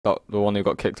The one who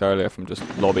got kicked earlier from just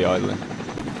lobby idling.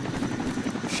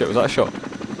 Shit, was that a shot?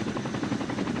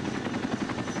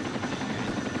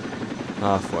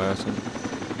 Ah, I thought I heard something.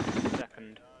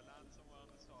 Second.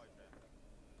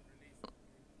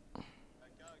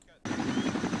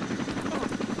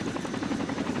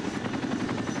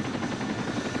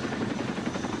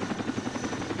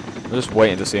 I'm just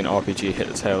waiting to see an RPG hit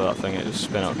the tail of that thing and it just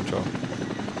spin out of control.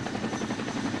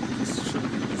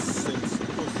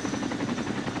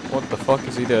 What the fuck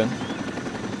is he doing?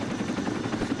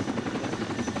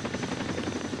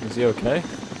 Is he okay?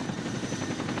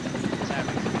 He's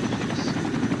having issues.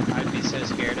 I'd be so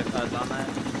scared if I was on that.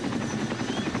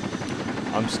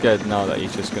 I'm scared now that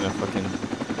he's just gonna fucking...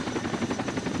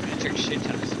 I took a shit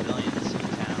ton of civilians in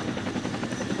town.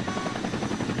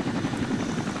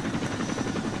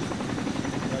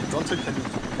 Dante, can you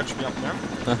catch me up now?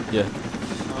 yeah.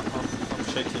 I'm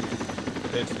shaking a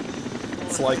bit.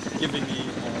 It's like giving me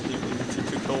the ability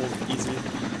to go easy.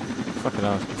 Fucking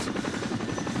hell.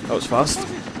 That was fast.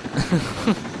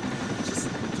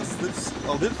 just this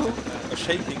a little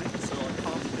shaking, so I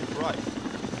can't think right.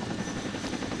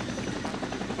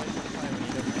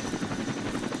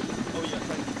 Oh yeah,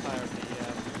 thank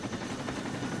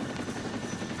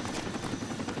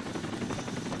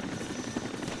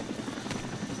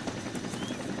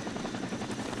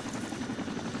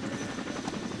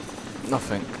you.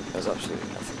 Nothing. There's absolutely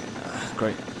nothing in there.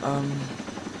 Great.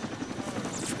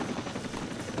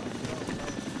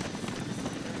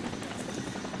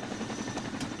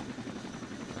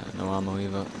 No ammo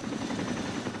either.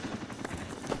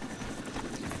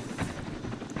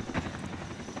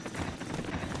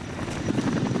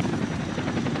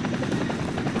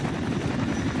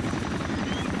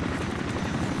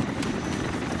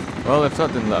 Well, if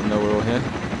that didn't let them know we're all here, I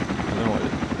don't know what it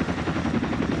is.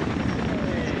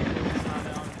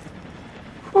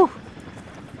 Whew.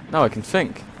 Now I can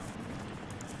think.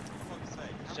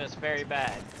 It's just very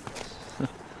bad.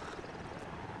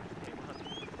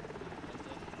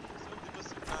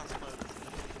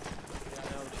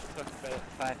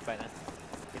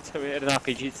 So we had an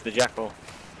RPG to the Jackal.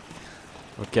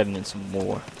 We're getting in some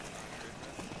more.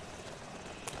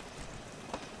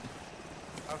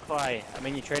 I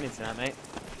mean, you're training tonight, mate.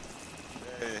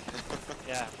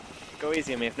 Yeah. Go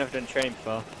easy on me, I've never done training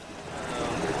before.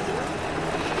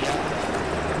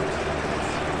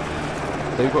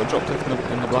 So you got dropped in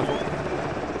the black hole?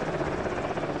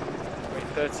 Wait,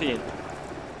 13.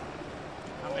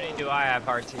 How many do I have,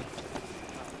 RT?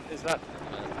 Is that...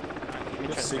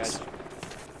 Just 6.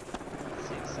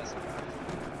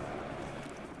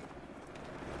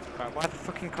 Right, why the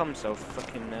fucking comms so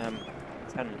fucking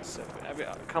tense?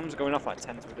 Comms going off like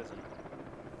 10 to it doesn't.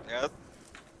 Yeah.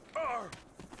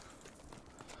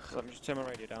 Let me just turn my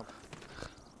radio down.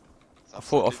 I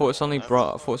thought it's only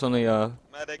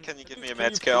Medic, can you give me a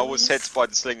med kit? I was hit by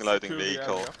the sling loading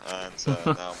vehicle, and now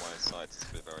my sight is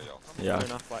a bit very off. Yeah.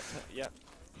 Going off like yeah.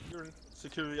 You're in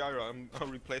security area. I'm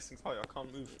replacing fire. I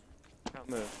can't move. Can't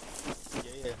move.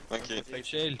 Yeah. Thank you.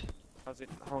 Shield. How's it?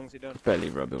 How long's he done? barely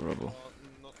rubble.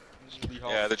 Not really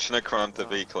hard. Yeah, the Chinook rammed the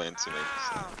vehicle into me.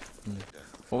 So.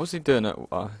 What was he doing at...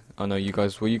 I know you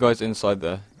guys... Were you guys inside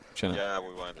there? Chinook? Yeah,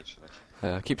 we were in the Chinook.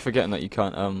 I keep forgetting that you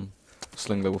can't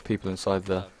sling the people inside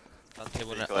there.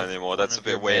 Vehicle anymore. That's a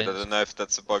bit weird. I don't know if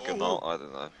that's a bug or not. I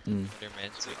don't know.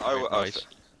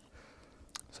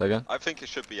 Say again? I think you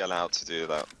should be allowed to do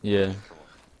that. Yeah.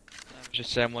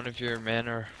 Just saying one of your men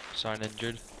are sound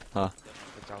injured. I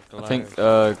think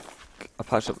I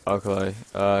patched up Alkali.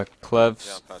 Clevs,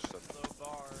 Yeah, patched up.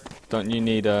 don't you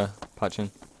need patching?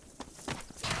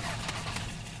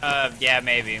 Yeah,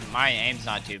 maybe. My aim's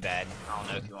not too bad. I don't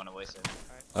know if you want to waste it.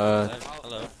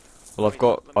 Hello. Well,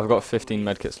 I've got 15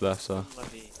 medkits left, so.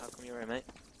 Bloody, how come you're here, mate?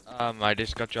 I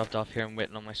just got dropped off here and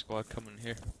waiting on my squad coming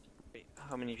here. Wait,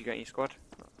 how many have you got in your squad?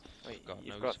 Wait, Got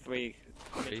you've no got squad. 3.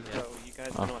 Three, yeah. So you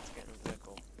guys don't know what to get in the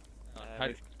vehicle. How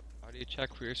do you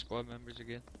check for your squad members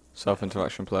again?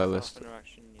 Self-interaction playlist.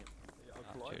 Interaction,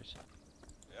 yeah. Cheers.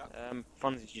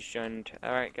 Fonzie just joined.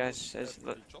 Alright, guys.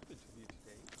 Look.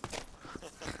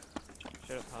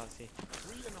 Shut up, Harty.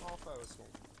 3.5 hours long.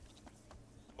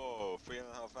 Oh,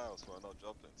 3.5 hours for not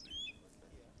job then.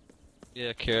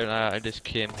 Yeah, Kieran, I just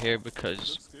came here because...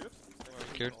 Looks good.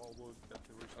 Kieran.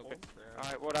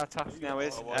 Alright, what our task now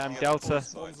is, Delta.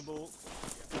 Responsible.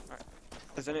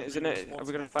 Isn't it? Are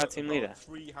we going to fire team leader?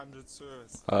 300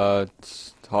 service.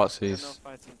 Heartsease. No,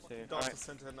 fire team 2. Data Alright,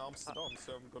 center in Amsterdam,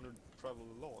 so I'm gonna travel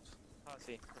a lot.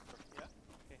 Harty. Yeah.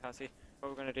 Okay, Harty. What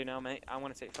we're going to do now, mate, I'm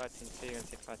going to take fire team 2, you're going to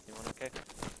take fire team 1, okay?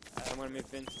 I'm going to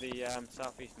move into the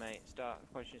southeast, mate. Start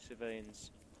pushing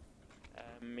civilians.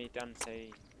 Me,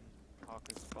 Dante, Hawk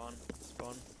and spawn.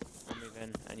 Spawn. I'll move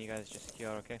in, and you guys just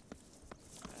secure, okay?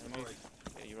 Move. Alright.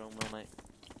 Get your own will, mate.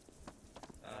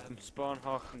 Spawn,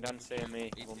 Hawk, and Dan say and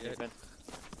me. We'll move in.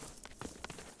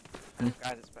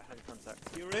 Guys, it's about heavy contact.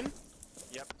 You're in?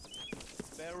 Yep.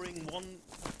 Bearing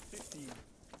 150.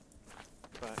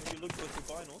 Right. Can you look with the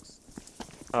binocs?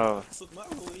 Oh. Does it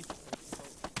matter really?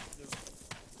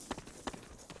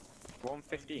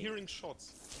 150. I'm hearing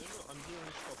shots. No, I'm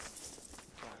hearing shots.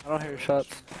 I don't hear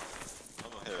shots.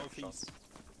 I'm not hearing shots. Southeast.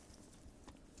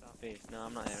 Southeast. No,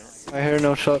 I'm not hearing it. I hear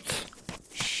no shots.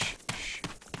 Shh.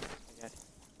 Okay.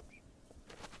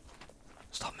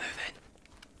 Stop moving.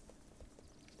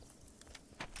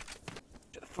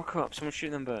 Shut the fuck up, someone's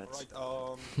shooting them birds.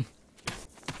 Alright,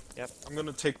 Yep. I'm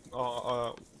gonna take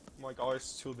my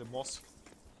guys to the mosque.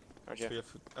 Roger. We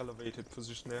have an elevated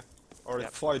position there. Alright,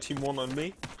 Yep. fire team 1 on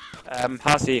me.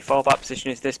 Hassy, fallback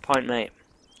position is this point, mate.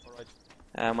 Alright,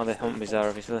 Where the Humvees are,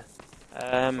 obviously.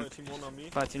 fire team 1 on me.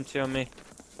 Fire team 2 on me.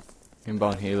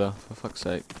 Inbound healer, for fuck's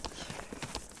sake.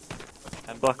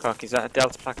 Blackhawk, is that a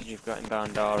Delta package you've got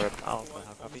inbound or a Alpha?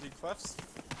 How copy? Obviously clefs.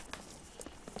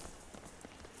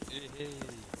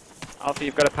 Alpha,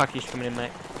 you've got a package coming in,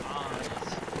 mate. Nice.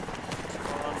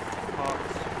 Spawn,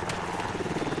 Hawks.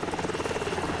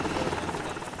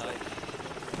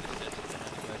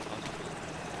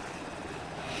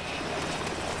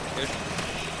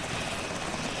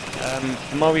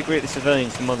 The more we greet the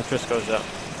civilians, the more the trust goes up.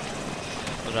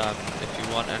 But if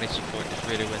you want any support, just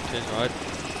really winters, right?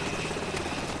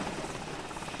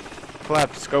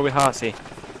 Collabs, go with Harsey.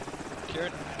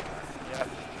 Kieran, Yep.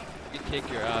 you take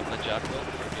your the jackal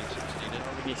for being needed.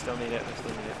 We still need it, we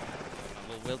still need it.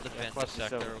 We'll defend the collapse is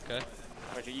sector, over. okay?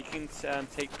 Roger, you can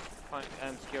take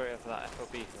security for that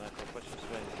FOB, so I'll push the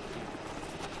civilians.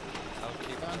 I'll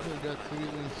keep Until got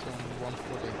civilians on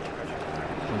 140.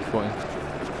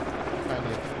 140.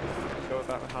 Go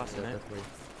back with Harsey, mate.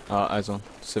 Eyes on.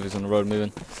 Civvies on the road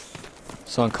moving.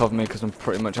 Someone cover me because I'm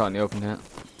pretty much out in the open here.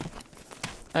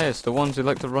 Hey, it's the ones who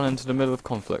like to run into the middle of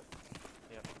conflict.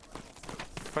 Yep.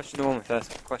 Question the one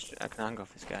first. Question. I can hang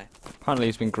off this guy. Apparently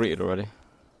he's been greeted already.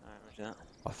 Alright, roger that.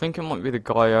 I think it might be the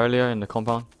guy earlier in the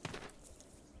compound.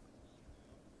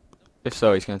 If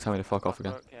so, he's going to tell me to fuck off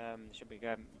again. Look, should be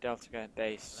Delta guy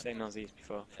base, same as these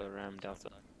before for Delta.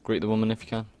 Greet the woman if you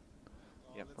can.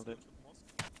 Yep, I'll do.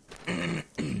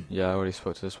 Yeah, I already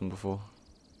spoke to this one before.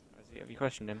 Have you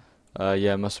questioned him?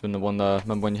 Yeah, must have been the one that,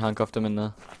 remember when you handcuffed him in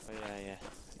there? Oh yeah.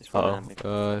 This one.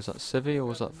 Is that Civvy or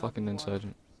was that fucking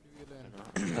Insurgent?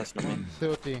 That's not me.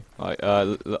 30. Right,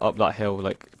 up that hill,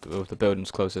 like, the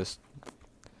building's closest.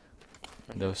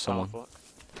 There was someone.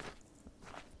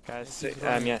 Guys,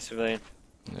 yeah, civilian.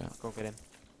 Yeah. Go get him.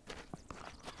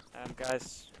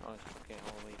 Guys, oh, it's okay,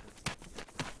 I'll leave him.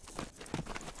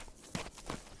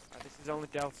 This is only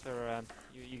Delta,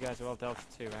 you guys are all Delta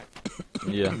 2, right?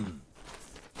 Yeah.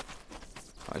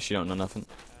 I actually don't know nothing.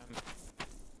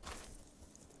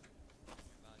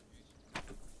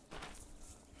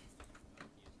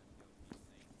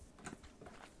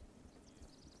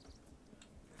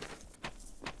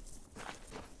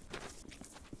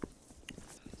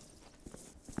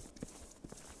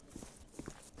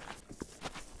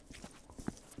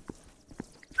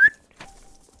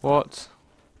 What?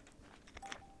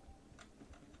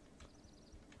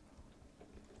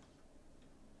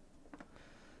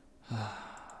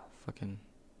 Fucking.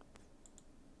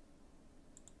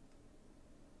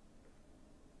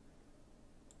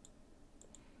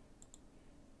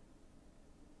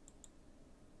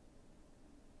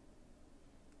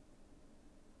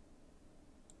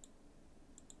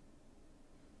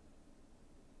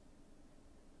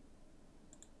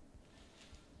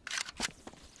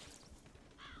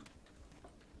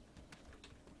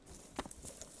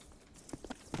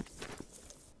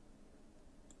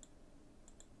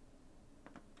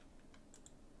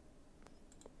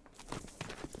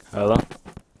 Hello?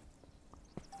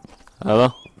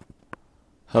 Hello?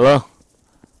 Hello?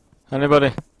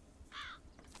 Anybody?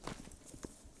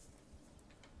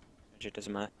 It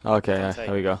doesn't matter. Okay, yeah,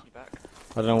 there we go. You back?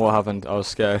 I don't know what happened, I was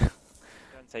scared.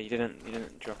 Don't say you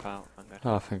didn't drop out. Thank God.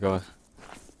 Oh, thank God.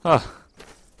 Oh,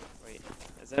 Wait,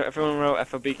 is there, everyone wrote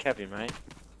FOB Kevin, right?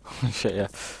 shit, yeah.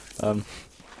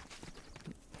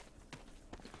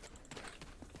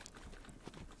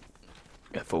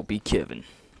 FOB Kevin.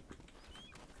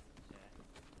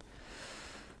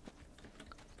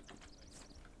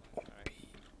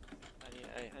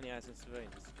 Any eyes on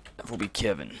civilians? FOB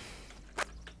Kevin.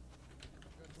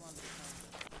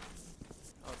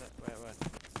 Oh, where?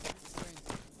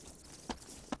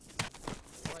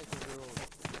 Right of the road.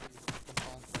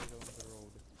 Compound right on the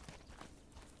road.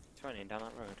 20 down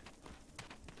that road.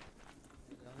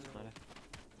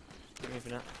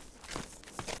 moving up.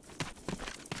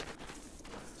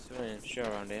 Civilian sure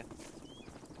around here.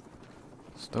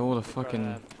 Stole the We've got, fucking.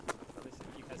 at least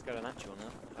you guys got an actual now.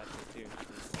 522.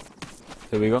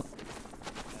 Here we go.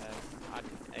 Add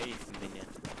A convenient.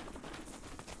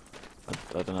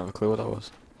 I don't have a clue what that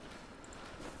was.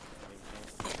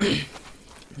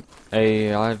 Hey,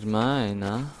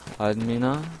 Admina.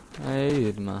 Admina.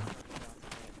 Hey, Adma.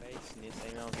 Base and the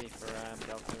same LV for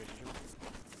Delta Residual.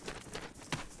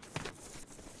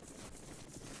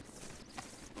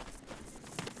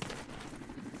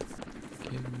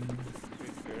 We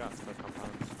figured out for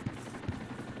compounds.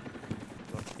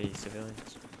 Lots of the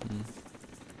civilians.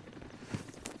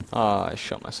 Ah, I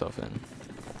shot myself in.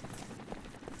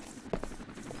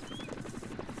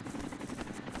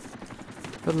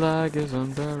 The lag is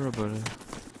unbearable.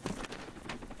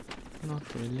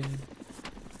 Not really.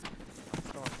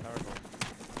 Oh, terrible.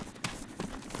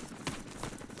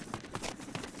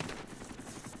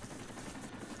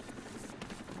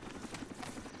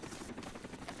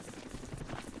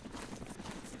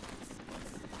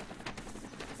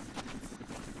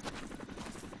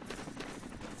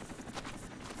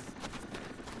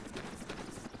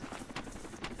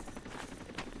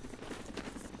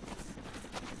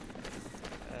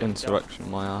 Insurrection,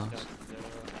 my ass.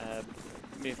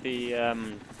 Move the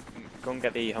go and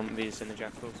get the Humvees and the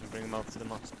Jackals and bring them over to the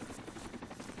mosque.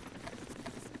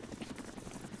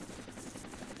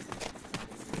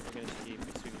 We're going to keep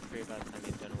it super free by the time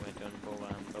you're done. We're done, but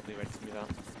they'll be ready to move out.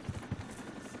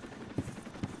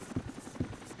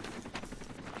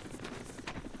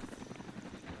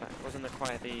 Wasn't there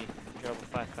quite the enjoyable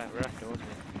fight we're after, wasn't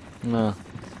it? No.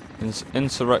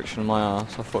 Insurrection, my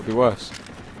ass. I thought it'd be worse.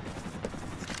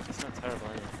 It's not terrible,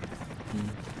 is it?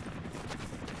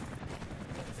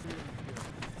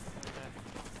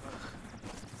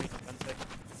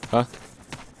 Huh?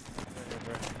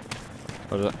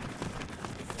 What is it?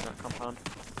 That compound.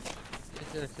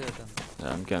 Yeah,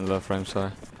 I'm getting low frame,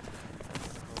 sorry.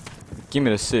 Give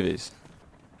me the civvies.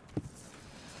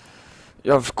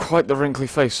 You have quite the wrinkly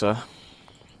face, sir.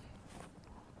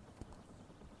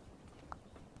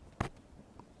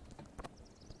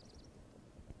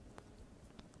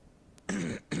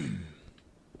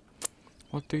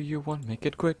 What do you want? Make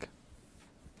it quick.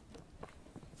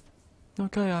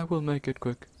 Okay, I will make it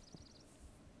quick.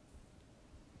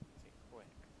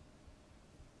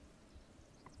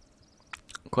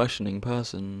 Questioning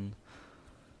person.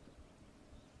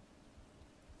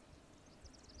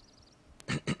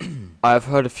 I have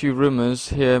heard a few rumors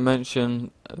here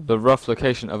mention the rough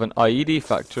location of an IED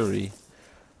factory.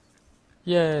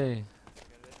 Yay.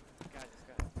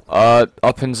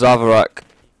 Up in Zavarak.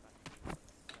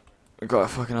 We got a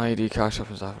fucking IED cache up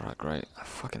in Zavarak, great. I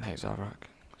fucking hate Zavarak.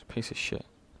 It's a piece of shit.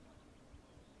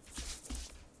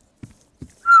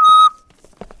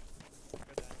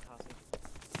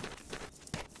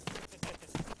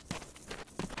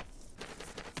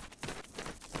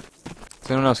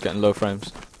 Is anyone else getting low frames?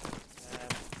 It's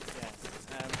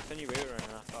only we were in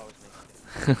half hours,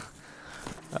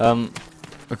 mate.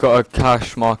 We've got a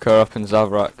cache marker up in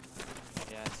Zavarak.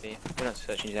 Yeah, I see. We're not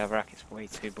searching Zavrak, it's way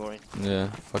too boring. Yeah,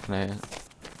 fucking hate it.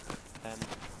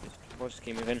 We'll just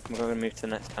keep moving. We're going to move to the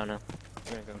next town now.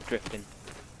 We're going to go drifting.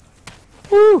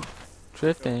 Woo!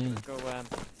 Drifting. Go move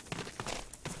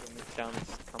down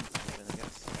this compound then, I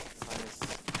guess. Find this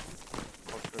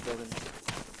cultural building.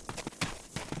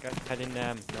 Guys heading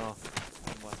north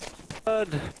and west.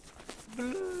 Blood!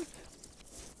 Blood!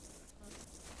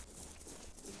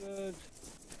 Blood!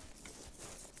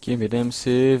 Give me them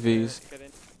civvies. Get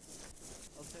in.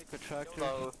 I'll take a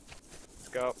tractor. Let's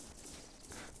go.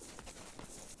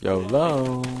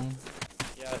 YOLO.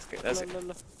 Yeah, that's good. That's it.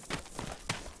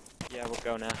 Yeah, we'll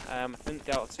go now. I think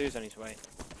Delta 2's on his way.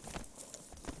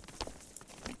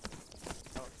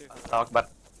 Akbar.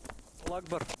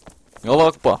 Akbar. YOLO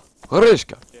Akbar.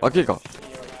 Harishka. Akika.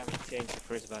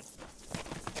 For his bad.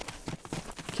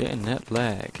 Getting that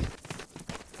lag.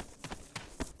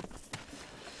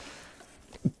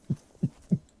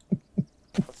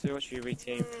 Let's see what you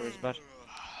retain for his bad.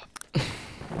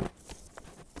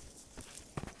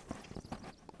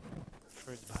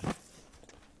 For his bad.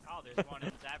 Oh, there's one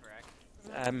in Zabrak.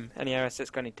 Any RS that's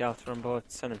got any Delta on board,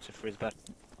 send them to Frisbad.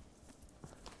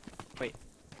 We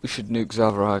should nuke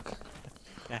Zavarak.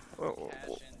 Yeah.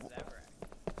 Cash in Zabrak.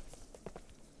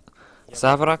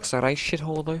 Zavarak's a right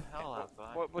shithole though.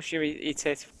 What's your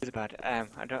ETA to Frisbad? I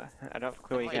don't have a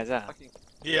clue what you guys are.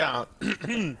 Yeah.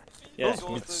 Yeah.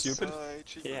 It's stupid.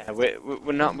 Yeah,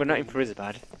 we're not in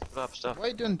Frisbad.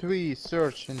 Why don't we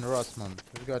search in Rossman?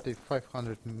 We've got a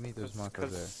 500 meters marker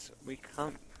there.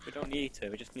 Because we don't need to,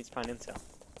 we just need to find intel.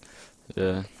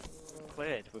 Yeah.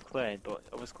 We've cleared, but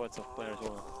other squads have cleared as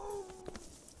well.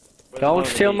 Don't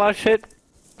steal my shit!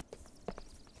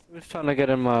 Who's trying to get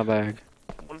in my bag?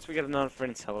 Once we get an for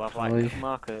intel, we'll have like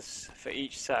markers for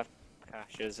each set of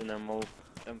caches, and then we'll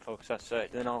focus our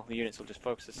search. Then all the units will just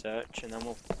focus the search, and then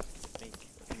we'll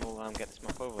get this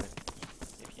map over with.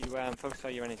 If you focus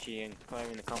all your energy in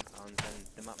clearing the compound, then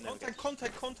the map never gets...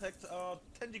 Contact,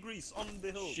 10 degrees on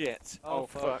the hill. Shit! Oh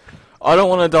fuck! I don't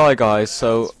want to die, guys,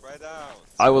 so Spread out.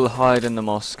 I will hide in the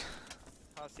mosque.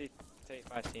 RC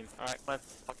 35 team. Alright, plan.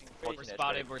 Fucking We're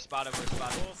spotted, we're spotted, we're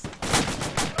spotted.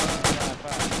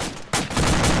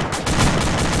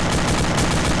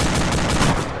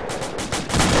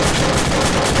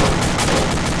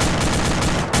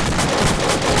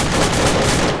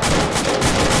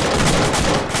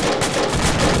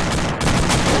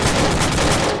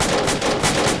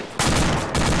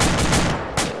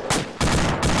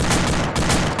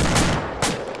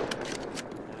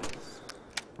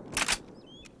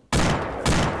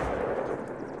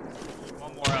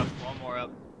 One more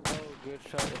up. Oh, good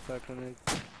shot effect on it.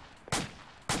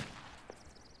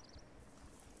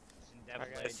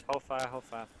 Alright guys, hold fire, hold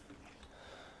fire.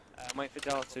 Wait for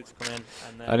Delta 2 to come in,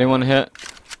 and then... Anyone hit?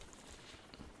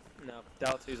 No,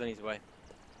 Delta 2's on his way.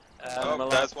 Oh,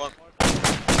 there's one.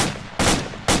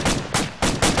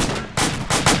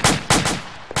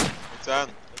 It's on.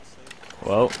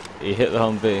 Well, he hit the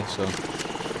Humvee, so.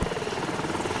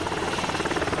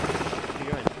 Where are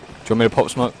you going? Do you want me to pop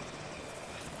smoke?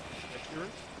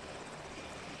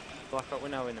 Blackout, we're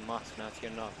now in the mosque now to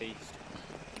your northeast.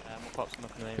 We'll pop some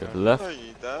up in the To main the road. left. What are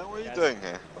you doing? What are you doing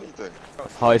here? What are you doing?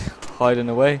 Hiding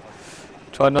away.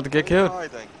 Try not to get Where are you killed.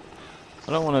 hiding?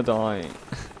 I don't want to die. It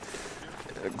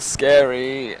looks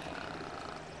scary.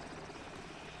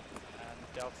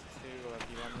 Delta 2, have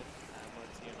you landed? We're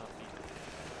to your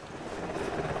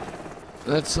northeast.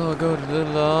 Let's all go to the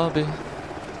lobby.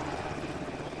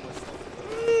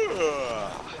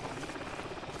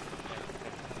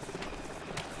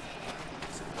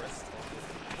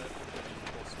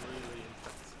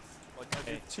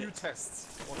 Two tests.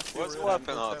 Where's the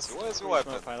weapon, Arthur? Where's the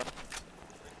weapon?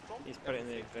 He's put it in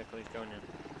the vehicle, he's going in.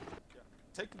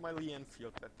 Take my Lee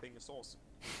Enfield, that thing is awesome.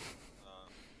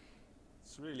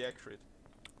 It's really accurate.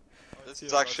 This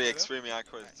is actually extremely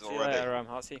accurate See you already. later,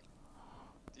 Hotsy.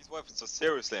 These weapons are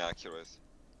seriously accurate.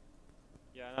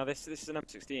 Yeah, no, this is an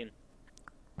M16. Yeah,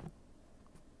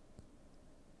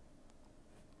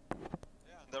 and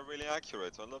they're really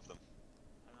accurate. I love them.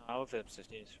 I love the M16, it's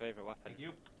his favourite weapon. Thank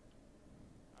you.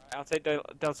 I'll take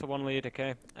Delta 1 lead,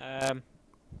 okay? Hello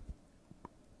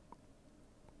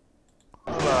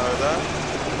there.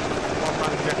 One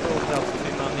man Jekyll, Delta 2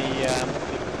 man the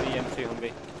M2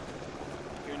 Humvee.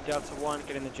 You're in Delta 1,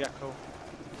 get in the Jekyll.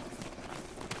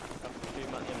 Delta 2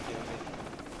 man the M2 Humvee.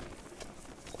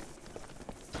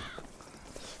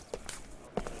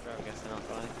 I'm guessing I'll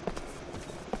fly.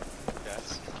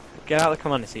 Yes. Get out of the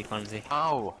commander seat, Fonzie.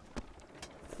 Ow!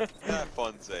 Yeah,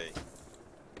 Fonzie.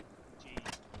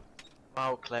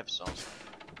 Wow, clips on.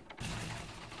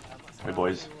 Hey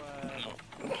boys.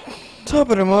 Top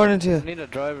of the morning to I you. need a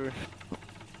driver.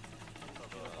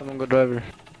 Someone go driver.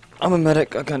 I'm a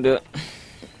medic, I can't do it.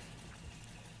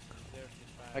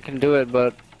 I can do it,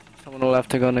 but someone will have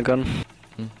to go on a gun.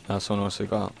 That's someone else who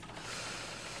got.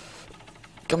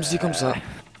 Come see, come see.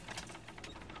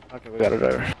 Okay, we got a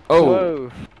driver. Oh!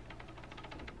 Whoa!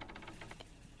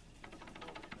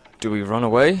 Do we run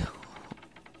away?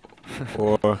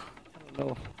 Or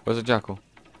No. where's the jackal?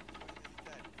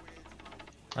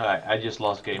 Alright, I just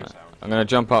lost game sound. I'm gonna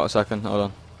jump out a second, hold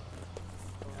on.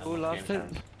 Who lost it?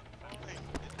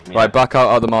 Yeah. Right, back out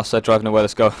of the mosque, they're driving away,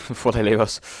 let's go, before they leave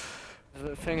us. Does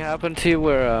the thing happen to you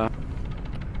where, I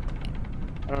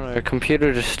don't know, your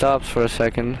computer just stops for a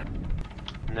second?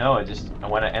 No,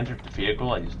 when I entered the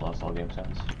vehicle, I just lost all game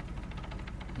sounds.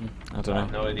 I I don't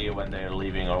have know. no idea when they're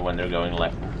leaving or when they're going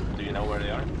left. Do you know where they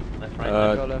are? Left,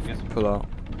 right? Go left? left. Pull out.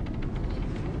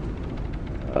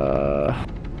 I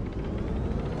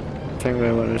think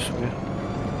we want to be.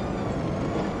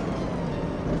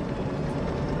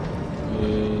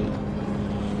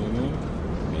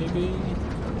 Maybe?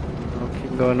 I'll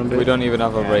keep going a bit. We don't even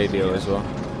have a Yeah, radio yeah. as well.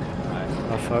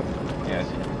 Oh fuck. Yeah, I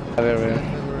see. Have it ready.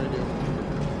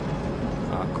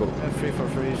 Ah, cool. Free for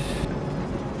freeze.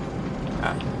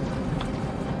 Ah.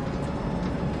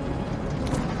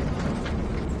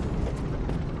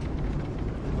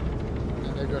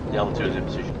 The altitude is in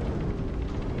position.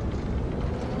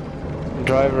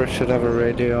 Driver should have a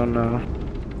radio on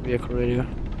vehicle radio.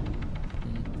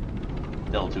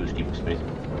 Delta 2 is keeping space.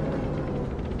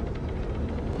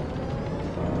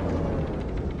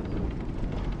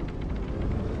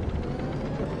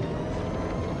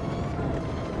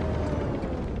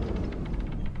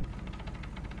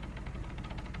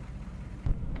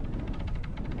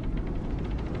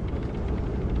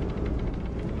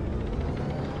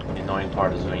 annoying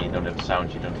part is when you don't have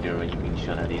sound, you don't hear when you're being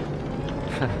shot at either.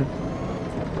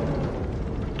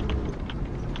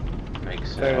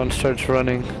 Makes Everyone starts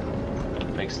running.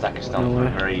 makes Takistan a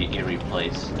very eerie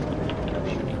place.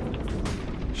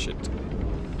 Shit.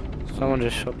 Someone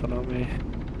just shot on me.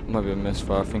 Might be a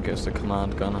misfire. I think it's the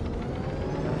command gunner.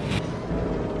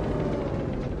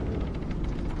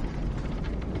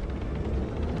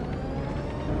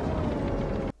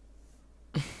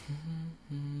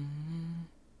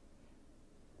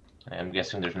 I'm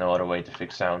guessing there's no other way to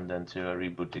fix sound than to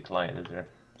reboot the client, is there?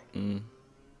 Mm.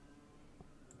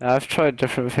 I've tried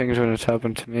different things when it's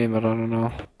happened to me, but I don't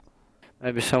know.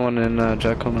 Maybe someone in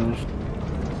Jekyll knows.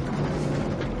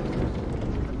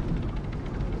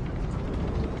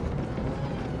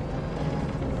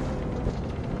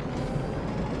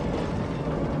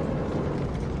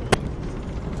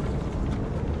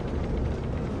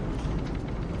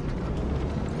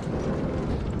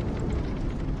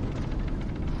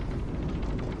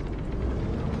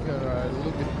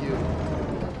 Look at you.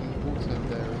 Fucking boots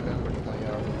and I remembered my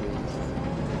early days.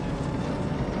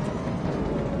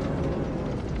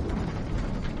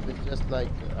 It's just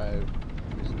like I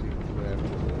used to forever.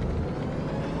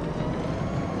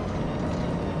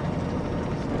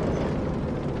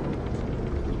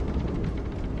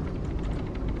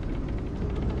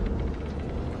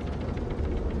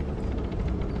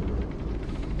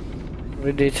 Are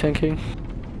we detanking?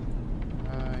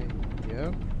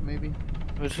 Yeah, maybe.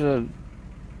 Where's the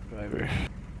driver?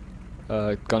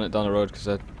 Gun it down the road because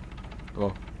they're...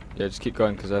 Well, yeah, just keep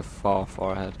going because they're far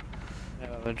ahead.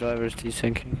 Yeah, the driver's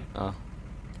detanking. Ah.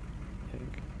 I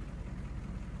think.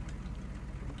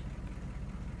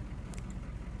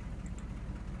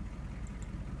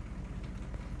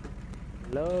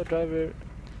 Hello, driver.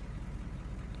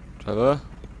 Driver?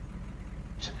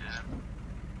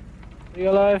 Are you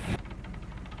alive?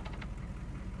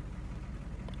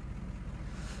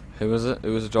 Who was it?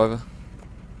 Who was the driver?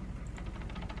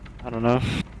 I don't know.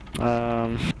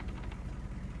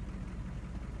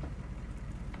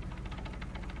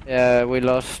 Yeah, we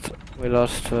lost.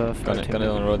 Gun it on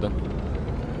the road then.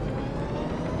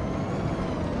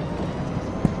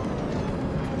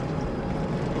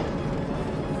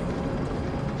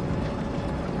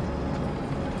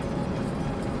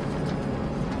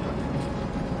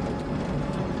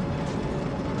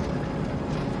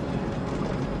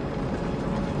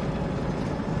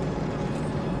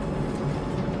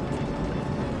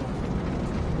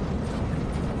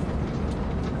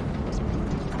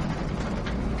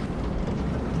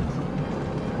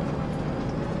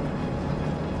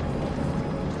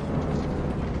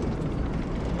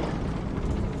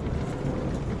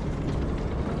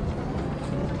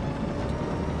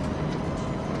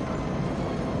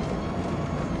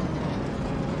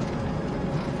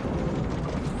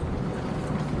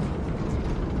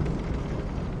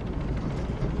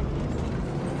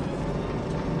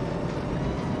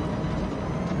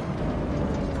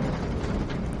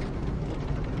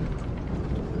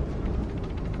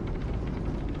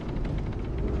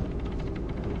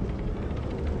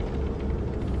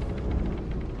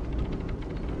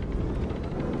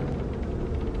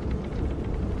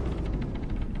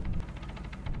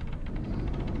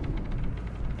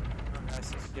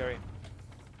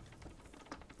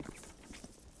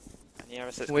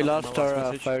 We lost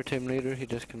our fire team leader. He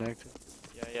disconnected.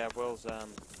 Yeah, Will's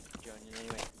joining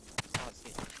anyway. Oh, I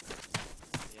see.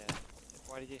 Yeah.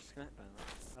 Why did he disconnect by that?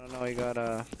 I don't know. He got I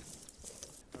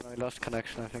don't know. He lost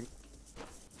connection, I think.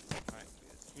 Alright,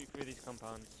 sweep through these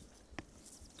compounds.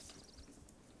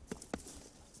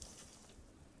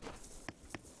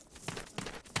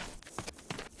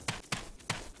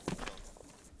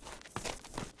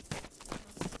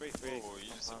 Oh, you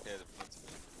just appeared in front of me.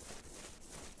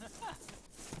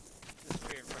 Just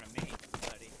appeared in front of me,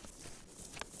 buddy.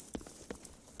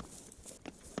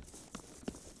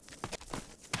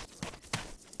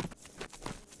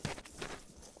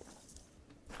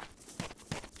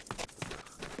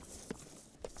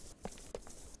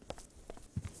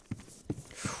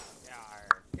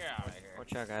 Get out of here.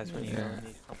 Watch out, guys, when you go in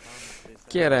these compounds.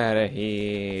 Get out of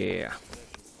here.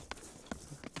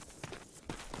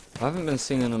 I haven't been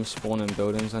seeing them spawn in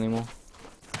buildings anymore.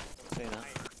 Don't say that. I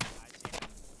seen him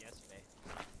yesterday.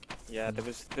 Yeah, they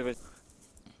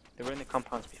were in the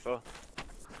compounds before.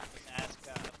 Ask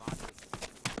Monty.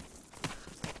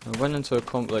 I went into a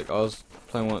comp, like, I was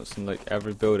playing once in, like,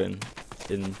 every building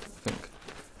in, I think,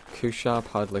 Kushab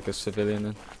had, like, a civilian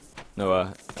in. No,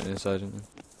 an insurgent in.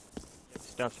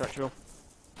 Staff structural.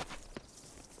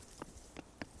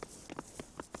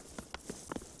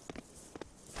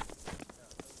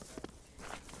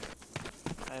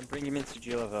 Bring him into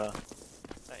Gilova.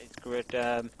 That is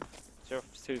ACRE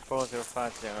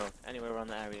 024050, anywhere around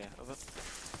the area. Over.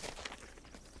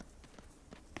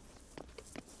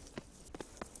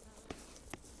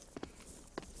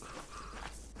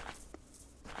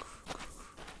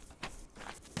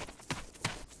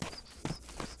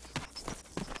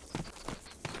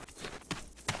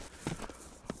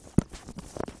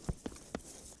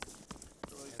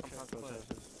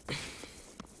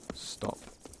 Stop.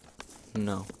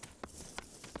 No.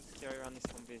 Carry around these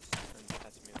zombies and try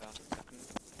to move out in a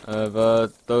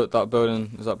second. That building,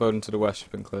 is that building to the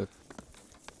west been cleared?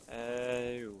 I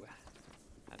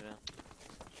don't know.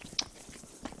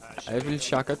 I will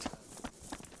check it.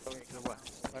 Going to the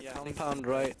west. Like Yeah, I think compound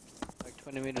right, like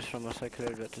 20 meters from us. I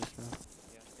cleared it just now.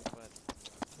 Yeah, I think west.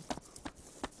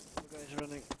 The guy's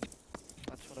running.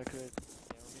 That's what I cleared.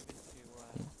 Yeah, we're moving to sleepwalk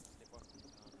compound.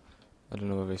 I don't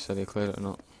know whether he said he cleared it or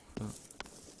not.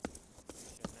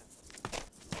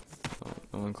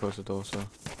 No one closed the door, so.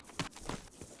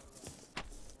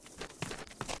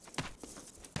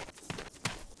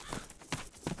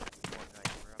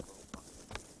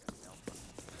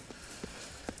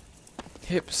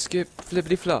 Hip, skip,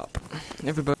 flippity flop.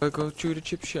 Everybody go to the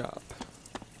chip shop.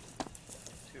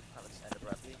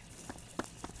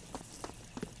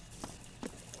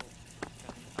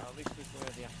 At least we go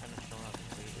the Afghanistan up.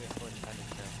 We're for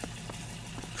independence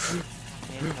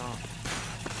now.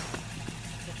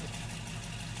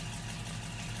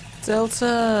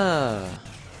 Delta!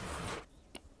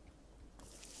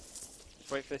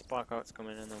 Wait for this blackout to come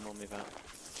in and then we'll move out.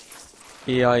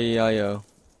 E-I-E-I-O.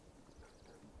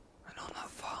 And on that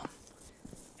farm,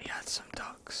 he had some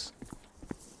ducks.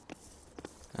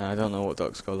 I don't know what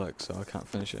ducks go like, so I can't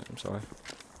finish it, I'm sorry.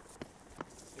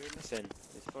 Who are missing?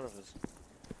 There's 4 of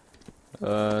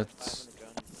us.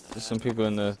 There's some people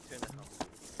in the...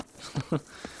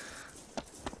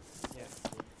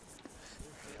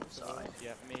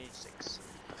 Yeah, me. 6.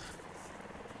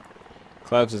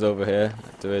 Klebs is over here,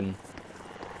 doing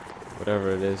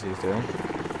whatever it is he's doing.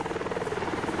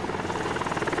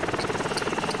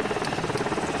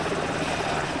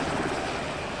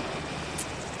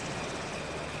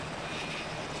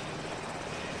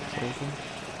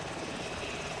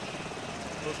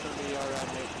 Who's going to be our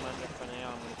new commander for now?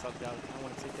 I'm going to talk down. I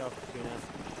want to take down for you now.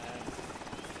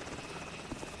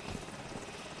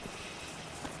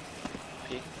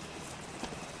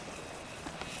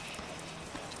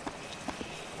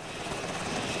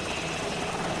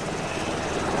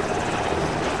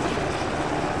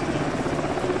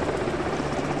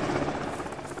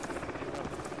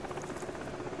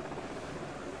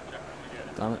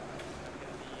 Damn it.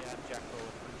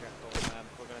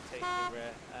 We're going to take the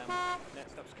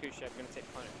next up's Kusha. I'm going to take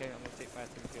point. Okay, I'm going to take fire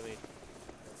team for your lead.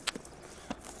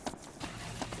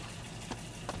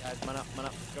 Guys, man up,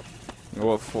 let's go.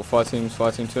 What, fire teams 2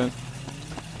 in? This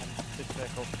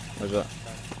vehicle. Where's that?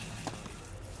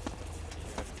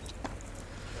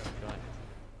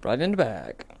 Right in the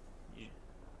back.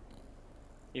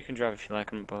 You can drive if you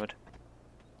like, I'm not bothered.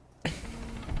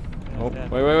 Oh,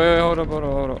 wait, hold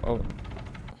up.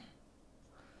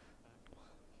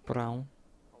 Brown.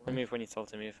 I'll move when you're told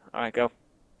to move. Alright, go.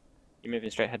 You're moving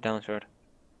straight, head down this road.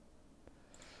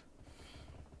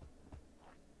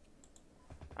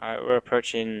 Alright, we're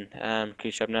approaching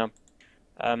Q-Shop now.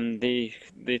 The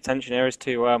attention here is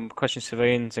to question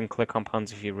civilians and clear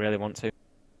compounds if you really want to.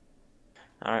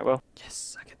 Alright, well.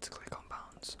 Yes, I get to clear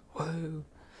compounds. Whoa.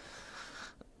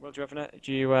 Well, do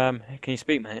you can you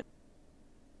speak, mate?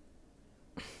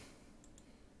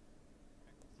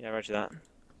 Yeah, roger that.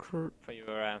 For your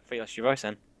voice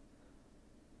then.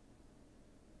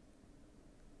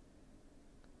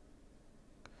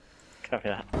 Copy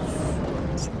that.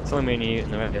 It's only me and you in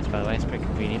the radios, by the way. It's pretty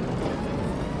convenient.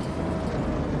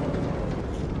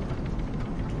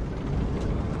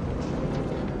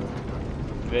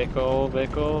 Vehicle.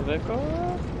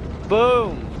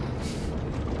 Boom!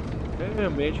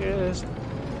 Boom, bitches.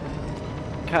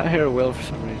 Can't hear Will for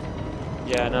some reason.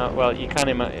 Yeah, no, well, you can't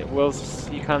you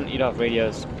don't have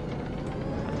radios.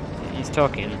 He's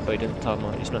talking, but he doesn't talk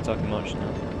much. He's not talking much, no.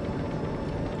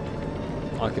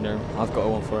 I can hear him. I've got a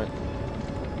 148.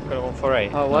 Got a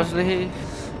 148? Oh, wasn't he?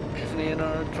 Isn't he in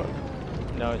our truck?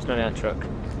 No, it's not in our truck.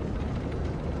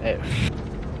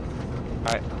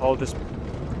 Alright, hold this.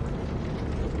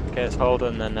 Okay, let's hold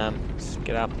and then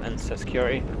get up and set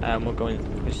security. We'll go in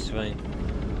push civilian.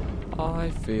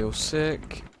 I feel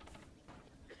sick.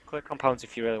 Clear compounds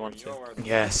if you really want to.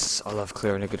 Yes, I love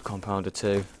clearing a good compounder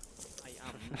too. I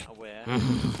am aware.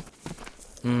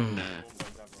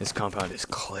 This compound is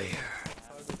clear.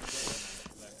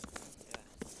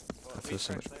 I feel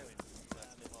so much.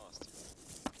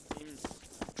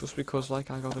 Just because,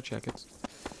 like, I gotta check it.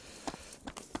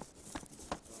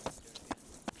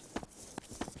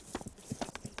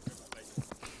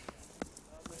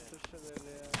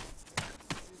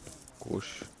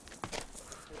 Gosh.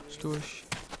 Stush.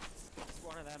 It's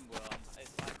one of them, Will.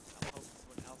 It's like, I'm hoping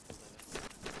someone else will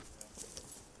do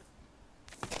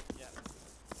it.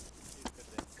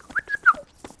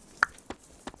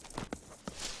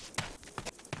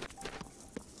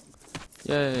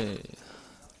 Yeah. Yay.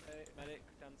 Hey, medic,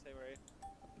 Dan, say where are you?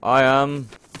 I am. Yeah,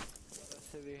 we've got a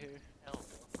civilian.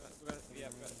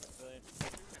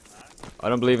 I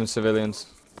don't believe in civilians.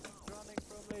 Running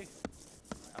from me.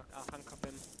 I'll handcuff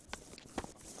him.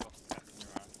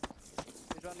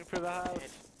 He's running through the house.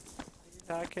 He's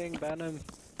attacking, ban him.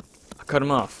 I cut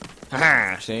him off.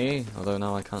 Haha, see? Although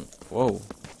now I can't. Whoa.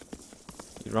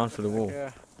 He ran through the wall.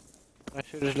 Yeah. I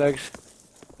shoot his legs.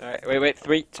 Alright, wait,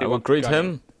 3, 2, I will 1. greet Go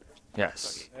him.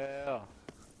 Yes. Yeah.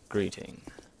 Greeting.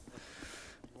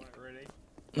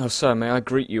 No, sir, may I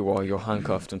greet you while you're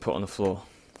handcuffed and put on the floor?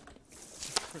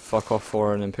 Fuck off,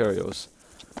 foreign Imperials.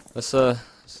 That's the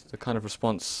kind of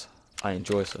response I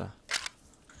enjoy, sir.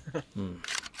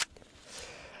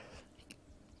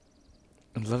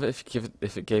 I'd love it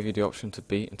if it gave you the option to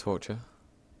beat and torture.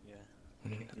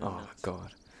 Yeah. Oh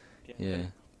god. Yeah.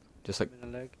 Just like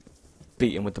In the leg.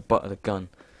 beat him with the butt of the gun,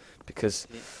 because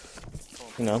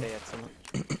you know.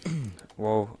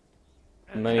 Well,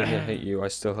 many of you hate you. I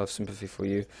still have sympathy for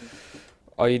you.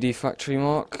 IED factory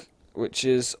mark, which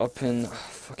is up in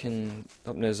fucking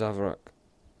up near Zavrak,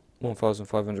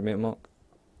 1,500 meter mark.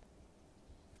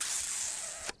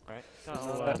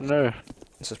 Right. No.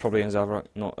 This is probably in Zavrak,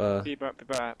 not Be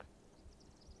right.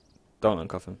 Don't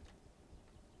uncuff him.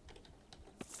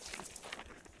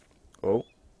 Oh,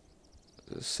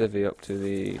 there's a civvy up to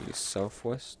the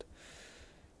southwest.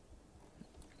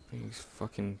 He's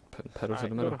fucking putting pedal to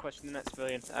the middle. Question the next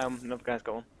civilian. Another guy's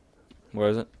got one. Where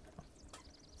is it?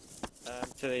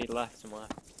 To the left somewhere.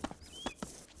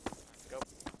 Go.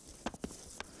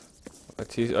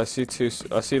 I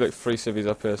see like 3 civvies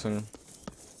up here. So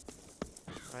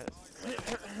Right.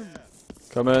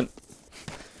 come in.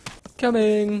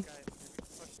 Coming.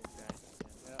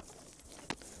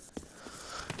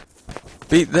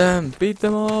 Beat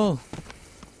them all.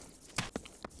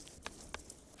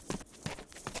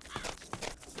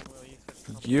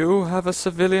 You have a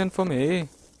civilian for me.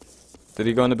 Did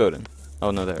he go in the building?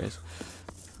 Oh no, there he is.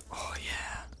 Oh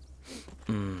yeah.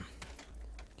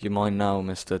 You mind now,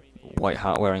 Mr. White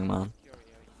Hat wearing man?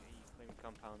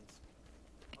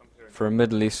 For a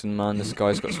Middle Eastern man, this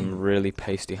guy's got some really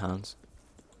pasty hands.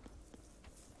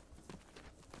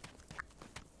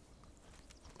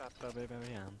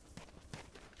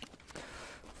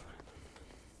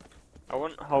 I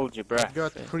wouldn't hold your breath. I've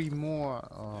got 3 more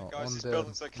Guys, on this the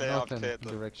building's okay, I've northern cleared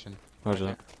them. direction. Roger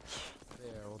that.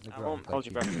 There on the I ground. won't hold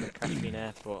your breath actually. in the Caspian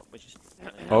airport. We just.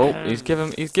 Oh, he's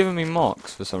giving me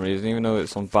marks for some reason, even though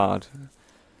it's on bad.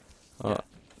 Oh,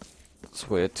 it's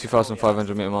weird.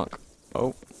 2,500 meter mark.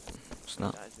 Oh,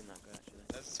 snap. That isn't that good actually.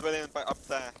 There's a civilian back up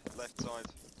there, left side.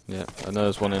 Yeah, I know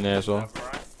there's one in there as well.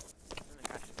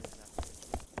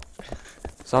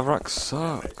 Zavrak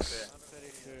sucks. I'm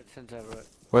pretty sure it's in Everett.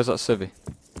 Where's that civvy?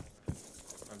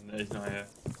 He's not here.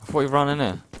 I thought he ran in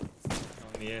here.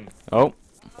 On the end. Oh.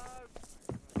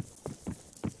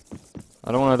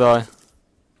 I don't want to die.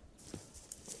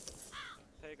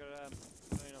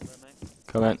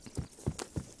 Come in.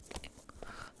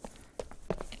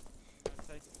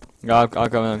 Yeah, I'll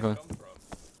come in, I'll come in.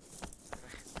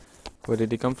 Where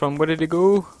did he come from? Where did he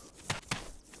go?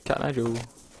 Can't I do?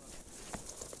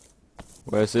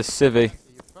 Where's this civvy? You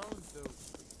found those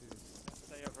pieces.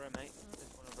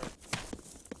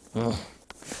 Ugh.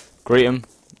 Greet him.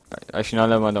 Actually, no,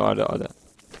 never mind. I'll do it.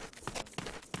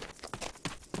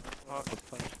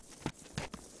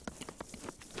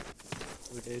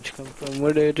 Where did you come from?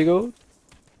 Where did you go?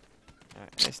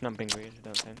 It's not being greeted, I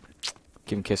don't think.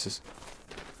 Give him kisses.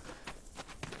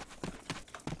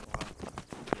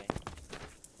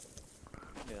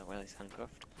 Do that while he's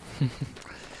handcuffed.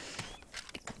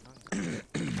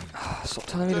 Stop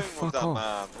telling me to Doing with fuck that off.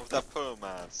 man, with that poor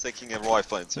man, sticking a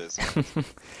rifle into his hand.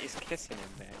 He's kissing him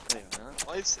there, clear, huh?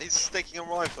 Why is he's sticking a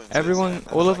rifle into Everyone, his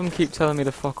hand? all of them keep telling me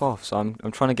to fuck off, so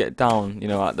I'm trying to get down, you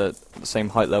know, at the same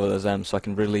height level as them, so I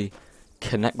can really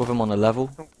connect with them on a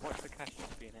level. Watch the cash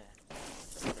just be in air.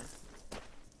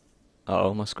 Uh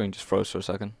oh, my screen just froze for a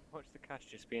second. Watch the cash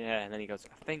just be in air, and then he goes,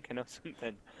 I think I know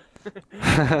something.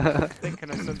 I think I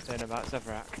know something about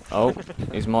Zavrak. Oh,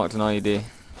 he's marked an IED.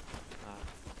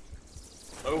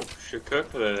 Oh,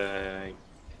 chocolate.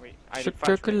 Wait, I did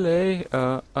factory.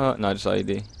 Chocolate. No, just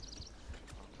IED.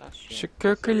 That's shit.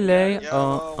 Sugar-calais,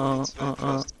 Yeah, it's very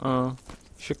fast.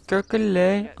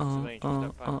 Sugar-calais,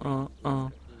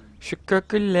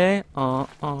 Sugar-calais, Mad,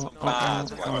 How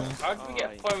did we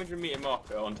get a 500-meter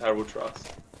marker on Terrible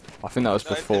Trust? I think that was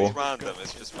No, before. it's random.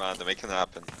 It's just random. It can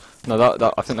happen. No,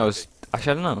 that I think that was.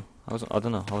 Actually, I don't know. I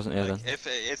don't know. I wasn't here then. If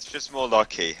it's just more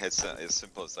lucky, it's as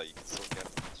simple as that. You can still get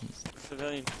it.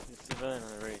 Civilian on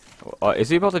the roof. Is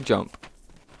he about to jump?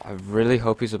 I really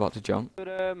hope he's about to jump.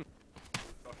 But,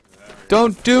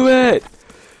 Don't do it!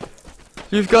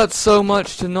 You've got so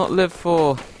much to not live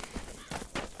for.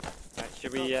 right,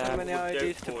 should we, How many Well, IDs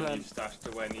Joe to Ford plan? you stashed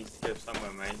away needs to go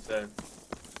somewhere, mate, so...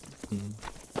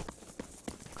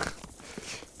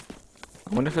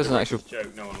 I wonder if there's an actual.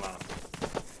 Joke, no one laughed.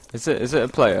 Is it a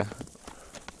player?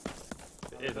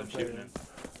 It is, I'm shooting him.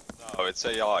 No, it's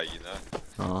AI, you know.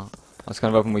 Oh, I was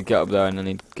kind of hoping we'd get up there and then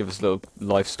he'd give us a little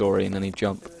life story and then he'd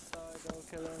jump.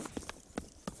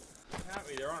 Can't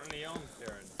be, there aren't any arms,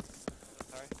 Kieran.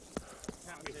 Sorry?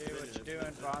 Can't be What you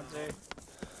doing, Fonzie?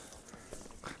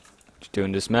 What you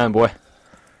doing, this man, boy?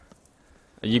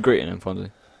 Are you greeting him,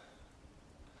 Fonzie?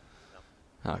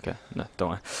 No. Oh, okay, no, don't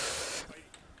worry.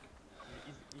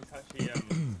 He's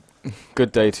actually,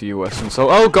 Good day to you, Weston. So,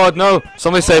 oh God, no!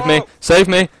 Somebody save me! Save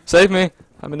me! Save me!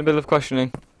 I'm in the middle of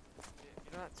questioning.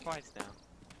 you know that twice now.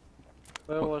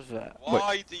 Where was that?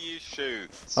 Why do you shoot?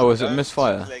 Oh, is it Don't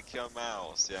misfire? Click your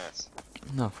mouse. Yes.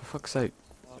 No, for fuck's sake.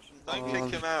 Don't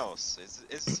click your mouse.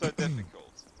 It's so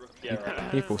difficult. yeah,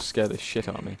 right. People scare the shit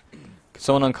out of me. Can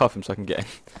someone uncuff him so I can get in?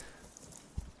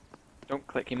 Don't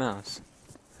click your mouse.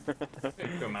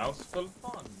 Click your mouse for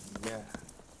fun. Yeah.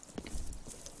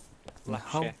 Left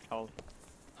How- shift, hold.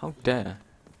 How dare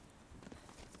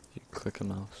you click a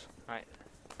mouse? Right.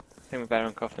 I think we better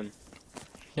uncuff him.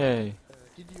 Yay.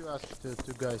 Did you ask the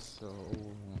two guys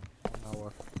on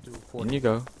our 240? In you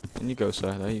go. In you go,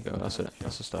 sir. There you go. That's it.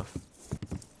 That's the stuff.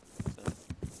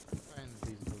 Find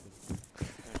these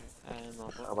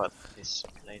buildings. How about this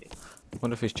lady?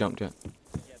 Wonder if he's jumped yet.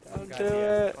 Don't do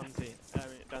it!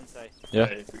 Dante. Yeah?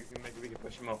 If we can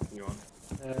push him off if you want.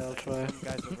 Yeah, I'll try. Some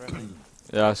guys over here, mate.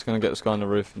 Yeah, I was gonna get this guy on the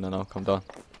roof and then I'll come down.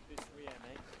 There's 3 here,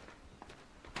 mate.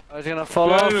 I was gonna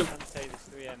fall off. Dante, there's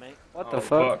 3 here, mate. What the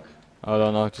fuck? I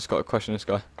don't know. Just got to question this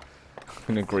guy. I'm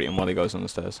gonna greet him while he goes on the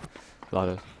stairs.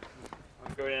 Ladders.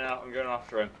 I'm going in out, I'm going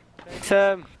after him.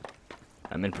 Tim!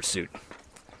 I'm in pursuit.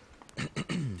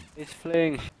 He's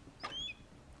fleeing.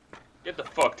 Get the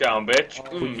fuck down, bitch.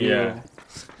 Oh, Yeah.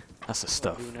 That's the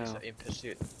stuff. Do now. In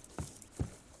pursuit.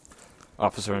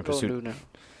 Officer in What do pursuit. do now?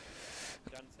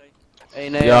 Dante. Hey,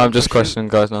 Nate, Yeah, I'm just pushing. questioning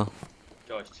guys now.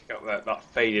 Guys, check out that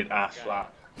faded ass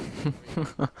flat.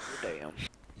 Damn.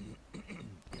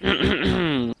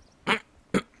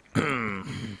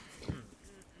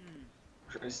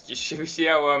 Should we see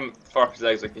how far his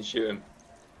legs I can shoot him?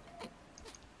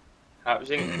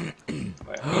 Happening? Wait,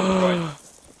 right.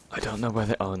 I don't know where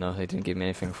they. Oh no, they didn't give me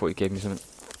anything. I thought you gave me something.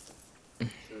 So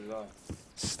did I.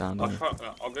 Stand I'll on.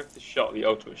 go for the shot, the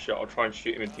ultimate shot. I'll try and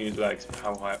shoot him into his legs.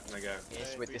 How high up can I go?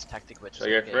 Yes, with this tactic, which is Shall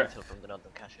I go for it? intel from the London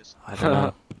caches. I don't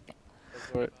know. Go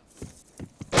for it.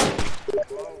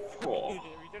 Oh, Are we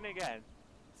doing it again?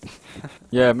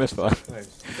 Yeah, misfire. close,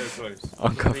 so close.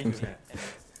 I'm coughing.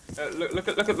 Look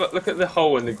at the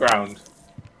hole in the ground,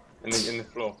 in the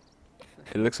floor.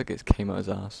 It looks like it came out his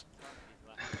ass.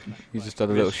 He just had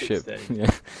a little Shit ship. stain.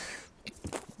 Yeah.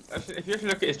 Actually, if you actually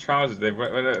look at his trousers, they're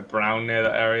brown near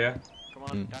that area. Come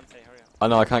on, Dante, hurry up. I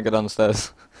know. I can't get down the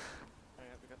stairs. Hurry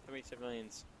up, we've got 3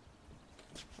 civilians.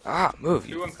 Ah, move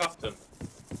You you. uncuffed them.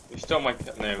 You stole my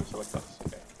name, so I cuffed.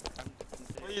 Okay.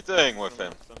 What are you doing with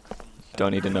him? You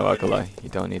don't need to know, Akalai. You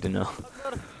don't need to know.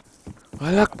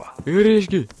 Alakba.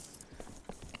 Yurishki.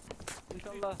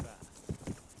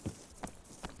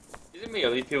 Is it me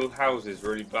or these people's houses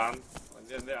really bland?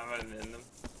 They don't have anything in them.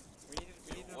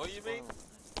 What do you mean?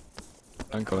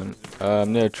 I'm going.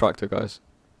 Near tractor, guys.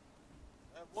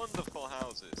 They're wonderful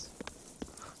houses.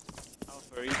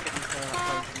 Alpha, are you taking care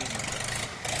of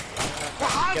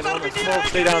Get on the smoke,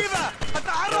 stay down.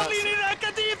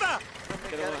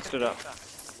 Get on, stood up.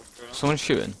 Someone's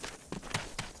shooting.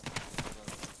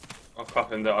 I'll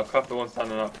cuff him though. I'll cuff the one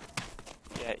standing up.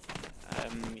 Yeah,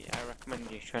 I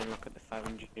recommend you try and look at the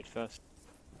 500 first.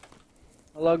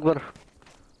 Allah Akbar.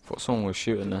 Thought someone was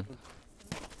shooting then.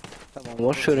 Someone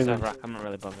was shooting me. Zavrak, I'm not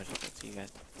really bothered. I'll see you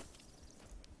guys.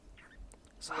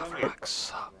 Zavrak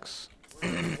sucks.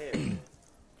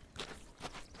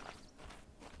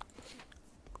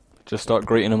 Just start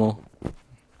greeting them all.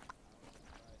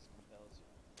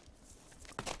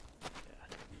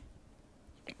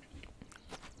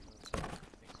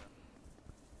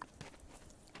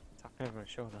 Tap over my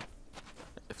shoulder.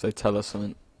 If they tell us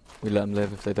something. We let them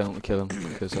live. If they don't, we kill them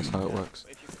because that's how it works.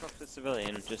 If you cuff the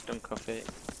civilian, just uncuff it.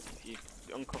 If you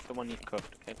uncuff the one you've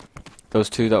cuffed, okay? Those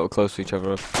two that were close to each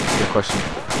other. Good question.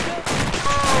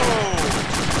 Oh!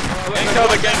 Get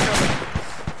cover, get cover!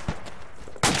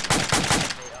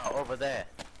 They are over there.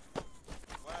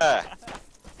 Where?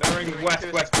 Bearing west.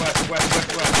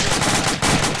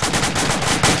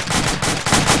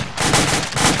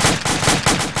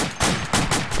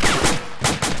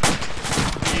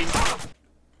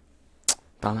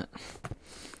 Damn it.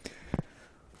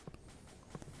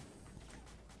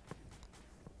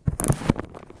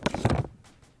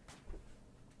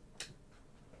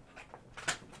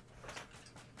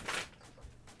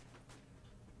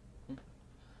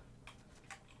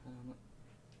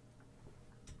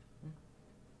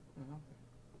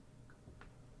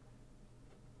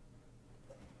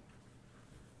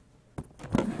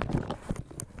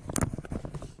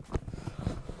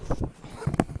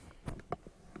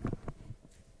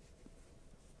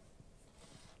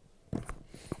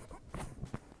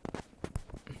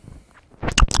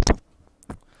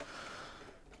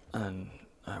 And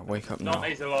wake up now.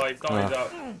 Dante's alive, Dante's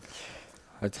up.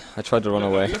 I tried to run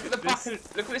away. Look at the back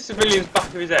of, look at the civilian's back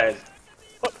of his head.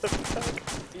 What the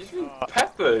fuck? He's been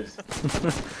peppered. Is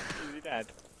he dead?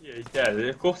 Yeah, he's dead.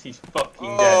 Of course he's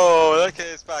fucking dead. Oh, look at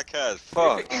his back head.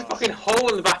 Fuck. There's a fucking hole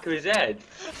in the back of his head.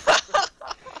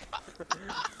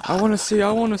 I wanna see.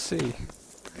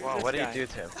 Wow, what did you do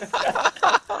to him?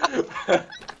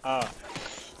 Oh.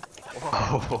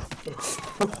 Whoa.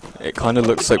 It kind of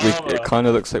looks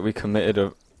like we committed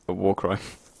a war crime.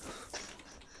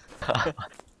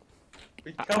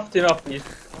 We cuffed him up and you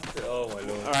cuffed it. Oh my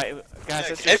lord. Alright, guys,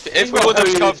 let's If just... we wouldn't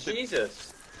have cuffed him,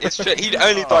 Jesus. it's he'd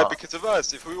only died because of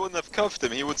us. If we wouldn't have cuffed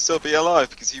him, he would still be alive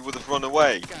because he would have run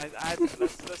away. Guys,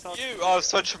 let's not... You are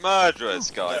such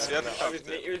murderers, guys. You hadn't It cuffed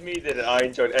him. was me that I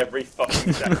enjoyed every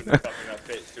fucking second of cuffing that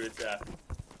bitch to his death.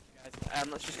 Guys,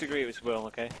 let's just agree it was Will,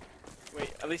 okay?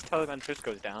 Wait, at least Taliban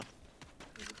Trisco's down.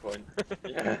 Good point.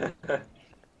 Yeah. That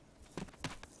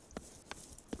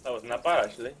wasn't that bad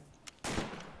actually.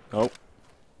 Oh,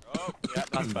 Oh, Yeah,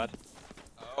 that's bad.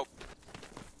 oh.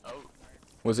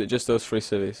 was it just those 3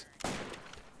 civvies?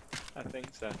 I think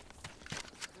so.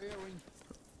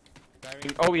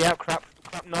 Oh yeah, crap,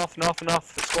 north.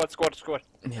 Squad.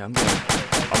 Yeah, I'm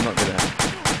not gonna.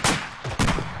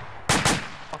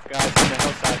 Off guys, on the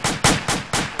hillside.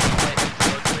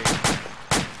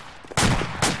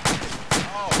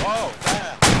 Oh,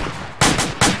 there.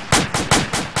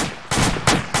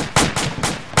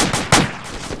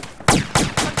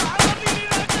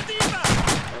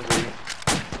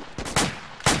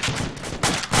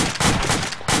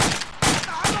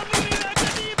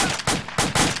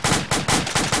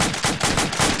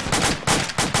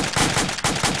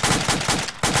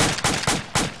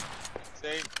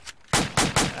 See?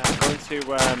 Going to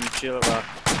Gilrock.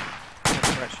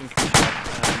 Correction,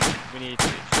 we need to...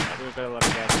 We've got a lot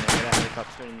of guys in there. Get a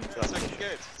helicopter and... It's looking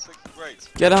good. It's looking great.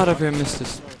 Get out of here,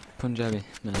 Mr. Punjabi.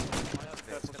 Man.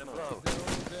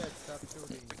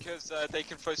 Because they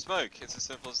can throw smoke. It's as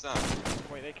simple as that.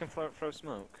 Wait, they can throw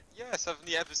smoke? Yes, haven't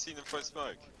you ever seen them throw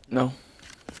smoke? No.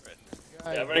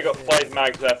 Yeah, I've only got 5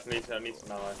 mags left and I need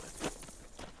some ammo.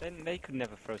 Then they could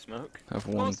never throw smoke. I have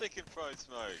Of 1. course they can throw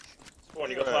smoke. Spawn,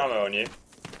 you got some ammo on you?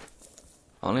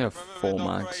 I only have Remember 4 an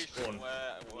mags. operation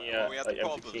where Yeah, we had like the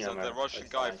problems M16 and the ammo. Russian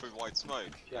That's guy fine. threw white smoke?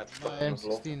 Yeah, My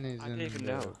M16 is I in didn't even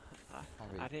the- know.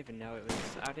 I didn't even know it was...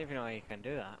 I didn't even know you can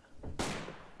do that.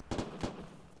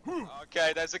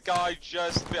 Okay, there's a guy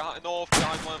just behind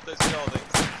one of those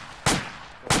buildings.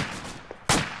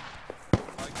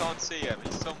 I can't see him.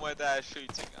 He's somewhere there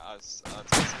shooting at us.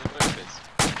 It's in the bushes.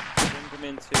 Bring them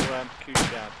into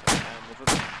Kushab.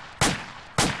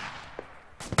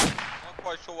 Not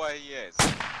quite sure where he is.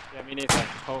 Yeah, me neither. Just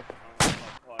hold.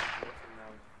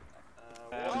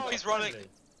 Oh, he's running.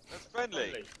 That's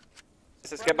friendly.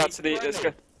 Let's get back to the... Let's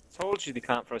go. Told you they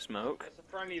can't throw smoke. That's a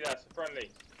friendly, that's a friendly.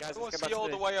 Guys, I let's get see back all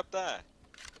to the the... way up there.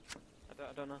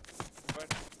 I don't know.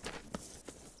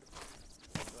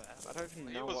 I don't even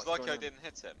He know was what's lucky going I on. didn't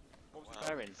hit him. What was Wow. he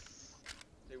wearing?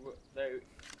 It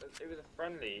was a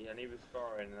friendly and he was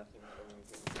firing and I think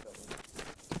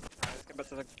Let's get back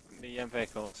to the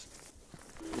vehicles.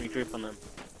 Regroup on them.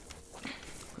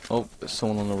 Oh, there's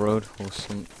someone on the road or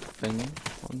something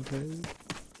on the road.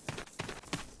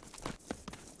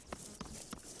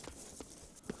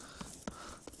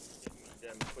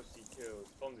 them pussy kills.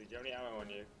 Fonzie, do you have any ammo on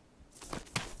you?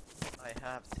 I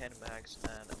have 10 mags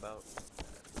and about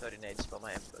 30 nades for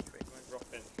my M23. I'm drop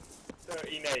in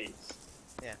 30 nades.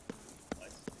 Yeah.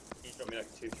 Nice. You dropped me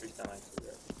like 2-3 star nades.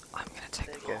 I'm gonna take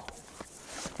Take them it. all.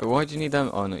 Wait, why do you need them?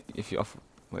 Oh no, if you offer...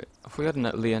 Wait, I thought you had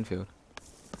a Lee Enfield.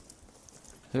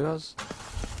 Who else?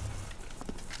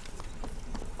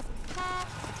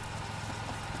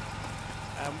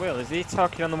 Will, is he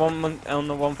talking on the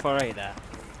 148 there?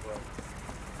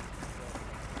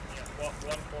 Yeah,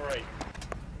 148. 148.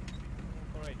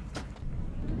 Alright.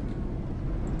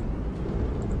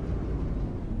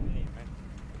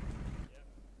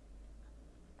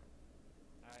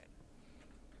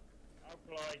 How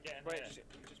fly getting Wait, there?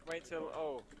 just wait till.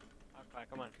 Oh, okay,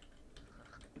 come on.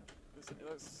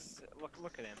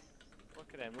 Look at him.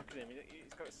 Look at him. Look at him.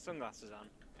 He's got his sunglasses on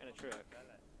in a truck.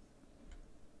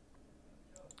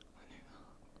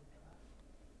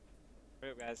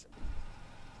 Right, guys.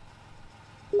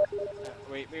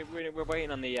 We're waiting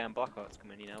on the Blackhawks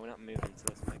coming. You know, we're not moving until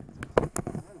this makes.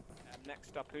 Next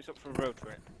stop. Who's up for a road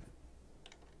trip?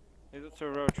 Who's up to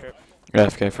a road trip? Yeah,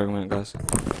 okay, for a minute, guys. Why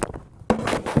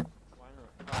not?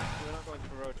 Alright, we're not going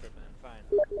for a road trip then. Fine.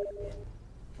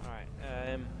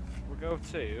 Alright. We'll go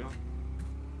to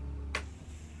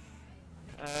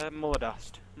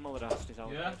Mullerdost. Mullerdost is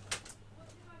all. Yeah.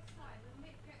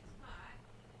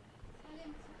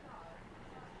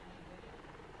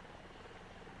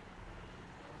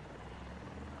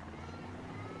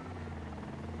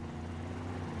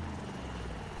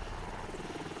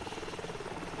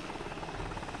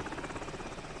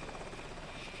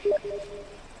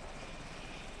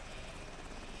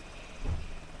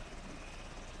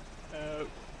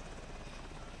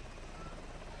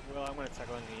 Well, I'm going to tag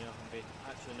along the Humvee.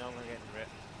 Actually, no, I'm going to get in the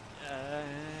rip.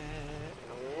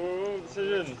 Oh,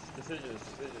 decisions.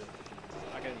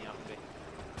 I get in the Humvee.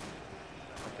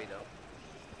 Humvee though.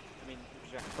 I mean,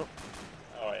 Jack.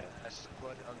 Oh yeah. A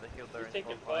squad on the hill there He's in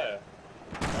taking full fire. fire.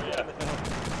 Oh yeah. Go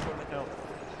on the hill.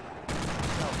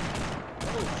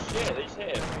 Oh shit, they just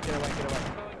hit him. Get away, get away.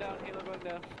 Going down, Hilo going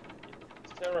down.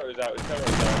 His terror is out, his terror is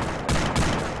out.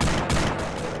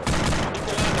 You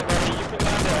can land it, Randy, you can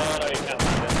land it. Oh no, you can't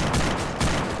land it.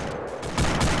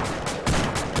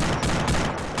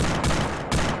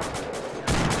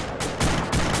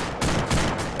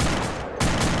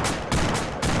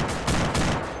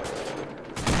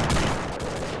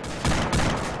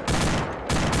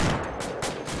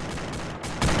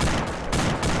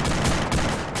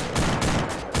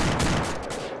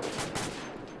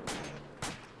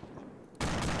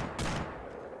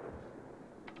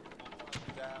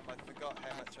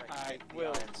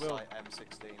 Will.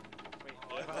 M16. Wait,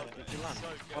 did you land?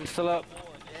 I'm still up.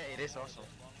 Yeah, it is awesome.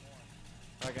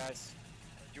 Alright, guys.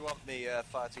 Do you want me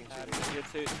fire team You're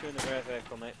two in the rear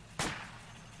vehicle, mate.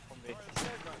 Humvee.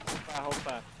 Fire, hold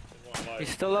fire. He's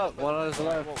still up. One of us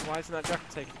alive. Why isn't that Jack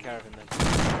taking care of him then?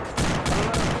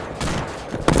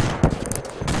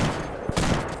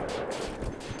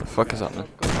 The fuck is happening?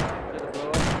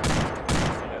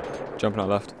 Jumping out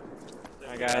left.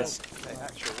 Alright, guys.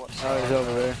 Oh, he's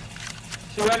over there.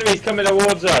 Two enemies coming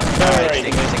towards us.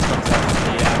 Sorry.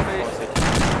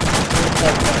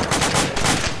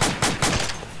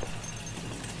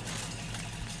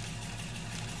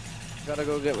 Gotta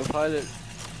go get the pilot.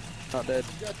 Not dead.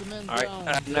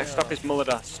 Alright, next stop is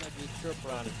Mullerdost.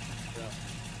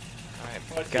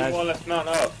 Alright, guys. Let's mount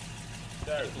up.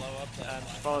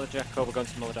 Follow the Jacko, we're going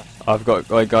to Mullerdost. I've got,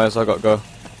 wait guys, I gotta go.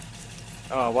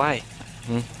 Oh, why?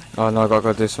 Oh no, I gotta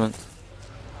go do something.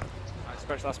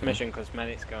 Scratch last mission because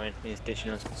Medic's going, he's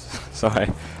ditching us. Sorry,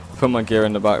 I put my gear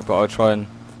in the back, but I'll try and,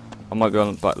 I might be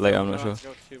on the back later, I'm not sure.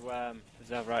 Go to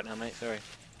reserve right now, mate, sorry.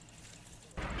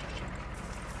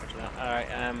 Alright,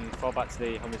 fall back to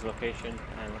the Humvee's location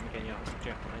and let me get your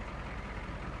Jack, mate.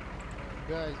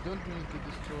 Guys, don't need to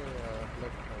destroy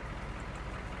Black Hawk.